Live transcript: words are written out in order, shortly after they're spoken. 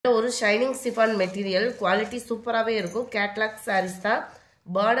ஒரு shining chiffon material quality சூப்பராகவே இருக்கும். கேட்லாக் சாரீஸ் தான்.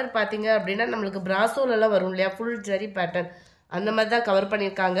 பார்டர் பார்த்தீங்க அப்படின்னா நம்மளுக்கு பிராசோலெல்லாம் வரும் இல்லையா, ஃபுல் ஜரி பேட்டர்ன் அந்த மாதிரி தான் கவர்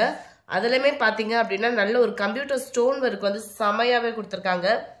பண்ணியிருக்காங்க. அதுலேயுமே பார்த்தீங்க அப்படின்னா நல்ல ஒரு கம்ப்யூட்டர் ஸ்டோன் ஒர்க் வந்து செமையாகவே கொடுத்துருக்காங்க.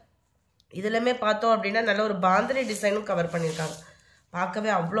 இதுலையுமே பார்த்தோம் அப்படின்னா நல்ல ஒரு பாந்தினி டிசைனும் கவர் பண்ணியிருக்காங்க. பார்க்கவே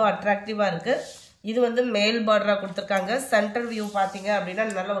அவ்வளோ அட்ராக்டிவாக இருக்குது. இது வந்து மேல் பார்டராக கொடுத்துருக்காங்க. சென்டர் வியூ பார்த்தீங்க அப்படின்னா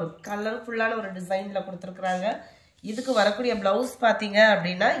நல்ல ஒரு கலர்ஃபுல்லான ஒரு டிசைனில் கொடுத்துருக்குறாங்க. இதுக்கு வரக்கூடிய ப்ளவுஸ் பார்த்தீங்க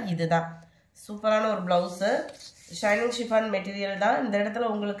அப்படின்னா இதுதான் சூப்பரான ஒரு ப்ளவுஸு. ஷைனிங் ஷிஃபான் மெட்டீரியல் தான். இந்த இடத்துல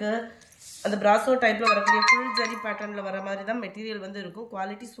உங்களுக்கு அந்த பிராசோ டைப்பில் வரக்கூடிய ஃபுல் ஜரி பேட்டர்னில் வர மாதிரி தான் மெட்டீரியல் வந்து இருக்கும்.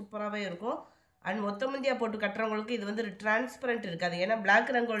 குவாலிட்டி சூப்பராகவே இருக்கும். அண்ட் மொத்தமந்தியாக போட்டு கட்டுறவங்களுக்கு இது வந்து டிரான்ஸ்பரண்ட் இருக்காது. ஏன்னா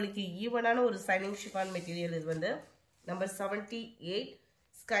பிளாக் ரங்கோலிக்கு ஈவனான ஒரு ஷைனிங் ஷிஃபான் மெட்டீரியல். இது வந்து நம்பர் 78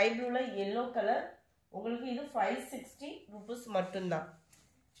 ஸ்கை ப்ளூவில் எல்லோ கலர். உங்களுக்கு இது 560 rupees மட்டும்தான்.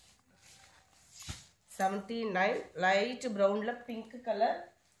 79 light ப்ரௌனில் pink colour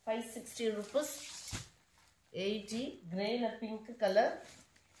 560 rupees. 80 கிரேல pink colour.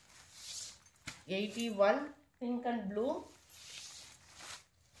 81 pink and blue.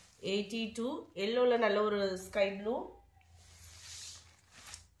 82 எல்லோவில் நல்ல ஒரு ஸ்கை ப்ளூ.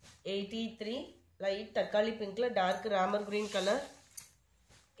 83 லைட் தக்காளி பிங்க்கில் dark Ramar green colour.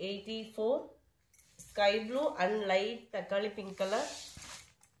 84 sky blue and light தக்காளி pink colour.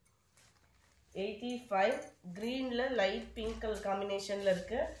 85 கிரீன்ல light pink colour காம்பினேஷன்ல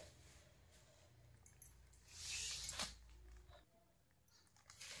இருக்கு.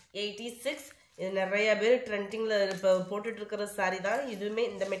 86 இது நிறைய பேர் ட்ரெண்டிங்ல இப்போ போட்டுட்டு இருக்கிற சாரி தான். இதுவுமே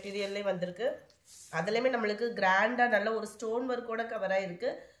இந்த மெட்டீரியல்லே வந்திருக்கு. அதுலேயுமே நம்மளுக்கு கிராண்டா நல்ல ஒரு ஸ்டோன் ஒர்க்கோட கவர் ஆயிருக்கு.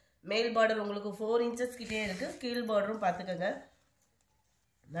 மேல் பார்டர் உங்களுக்கு 4 inches கிட்டே இருக்கு. கீழ் பார்டரும் பார்த்துக்கோங்க.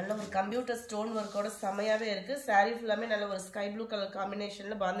 நல்ல ஒரு கம்ப்யூட்டர் ஸ்டோன் ஒர்க்கோட செமையாகவே இருக்குது. சாரீ ஃபுல்லாமே நல்ல ஒரு ஸ்கை ப்ளூ கலர்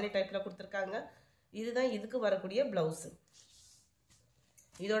காம்பினேஷனில் பாந்தினி டைப்பில் கொடுத்துருக்காங்க. இதுதான் இதுக்கு வரக்கூடிய ப்ளவுஸு.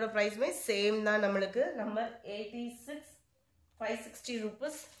 இதோட ப்ரைஸுமே சேம் தான். நம்மளுக்கு நம்பர் 86 560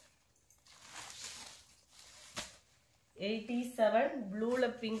 rupees. 87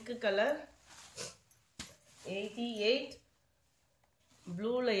 ப்ளூவில் பிங்க் கலர். 88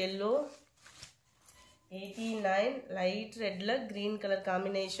 ப்ளூவில் yellow. 89 light ரெட்ல green colour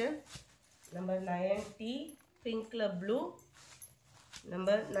combination. Number 90 பிங்க்ல blue.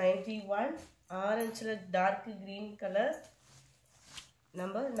 Number 91 ஆரஞ்சில் dark green colour.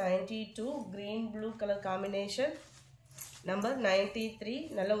 Number 92 green blue colour combination. Number 93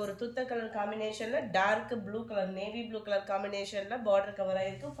 நல்ல ஒரு துத்த கலர் காம்பினேஷனில் dark blue colour navy blue colour காம்பினேஷனில் பார்டர் கவர்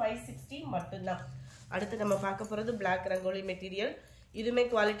ஆகிருக்கு. 560 மட்டும்தான். அடுத்து நம்ம பார்க்க போகிறது பிளாக் ரங்கோலி மெட்டீரியல். இதுவுமே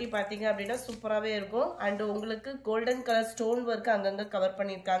குவாலிட்டி பார்த்தீங்க அப்படின்னா சூப்பராகவே இருக்கும். அண்டு உங்களுக்கு கோல்டன் கலர் ஸ்டோன் ஒர்க்கு அங்கங்கே கவர்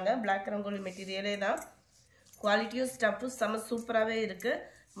பண்ணியிருக்காங்க. பிளாக் ரங்கோலி மெட்டீரியலே தான். குவாலிட்டியும் ஸ்டஃப்பும் செம்ம சூப்பராகவே இருக்குது.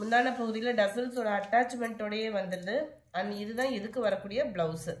 முந்தான பகுதியில் டசல்ஸோட அட்டாச்மெண்ட்டோடையே வந்துடுது. அண்ட் இதுதான் இதுக்கு வரக்கூடிய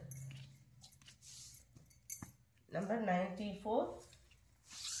ப்ளவுஸு. நம்பர் 94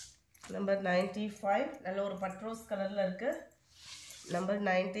 நம்பர் 95 நல்ல ஒரு பட்ரோஸ் கலரில் இருக்குது. நம்பர்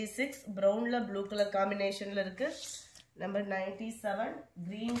 96 ப்ரௌனில் ப்ளூ கலர் காம்பினேஷனில் இருக்குது. Number 97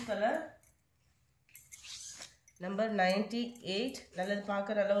 green color. நம்பர் 98 நல்லது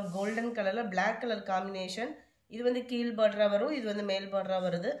பார்க்க நல்ல ஒரு கோல்டன் கலரில் பிளாக் கலர் காம்பினேஷன். இது வந்து கீழ் பார்டராக வரும். இது வந்து மேல் பார்டராக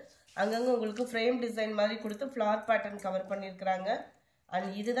வருது. அங்கங்கே உங்களுக்கு ஃப்ரேம் டிசைன் மாதிரி கொடுத்து ஃப்ளார் பேட்டர்ன் கவர் பண்ணியிருக்கிறாங்க. அண்ட்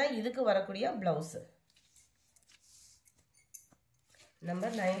இதுதான் இதுக்கு வரக்கூடிய ப்ளவுஸு.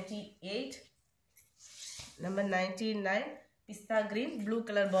 நம்பர் 98 நம்பர் 99 பிஸ்தா கிரீன் ப்ளூ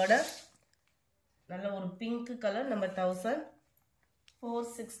கலர் பார்டர். நல்ல ஒரு பிங்க் கலர். நம்பர் 1000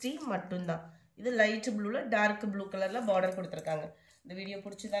 460 மட்டும்தான். இது லைட் ப்ளூவில் டார்க் ப்ளூ கலரில் பார்டர் கொடுத்துருக்காங்க. இந்த வீடியோ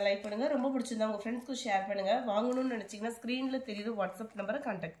பிடிச்சிருந்தா லைக் பண்ணுங்கள். ரொம்ப பிடிச்சிருந்தா உங்கள் ஃப்ரெண்ட்ஸ்க்கு ஷேர் பண்ணுங்கள். வாங்கணும்னு நினச்சிங்கன்னா ஸ்க்ரீனில் தெரியுது வாட்ஸ்அப் நம்பரை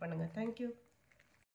கான்டாக்ட் பண்ணுங்கள். தேங்க்யூ.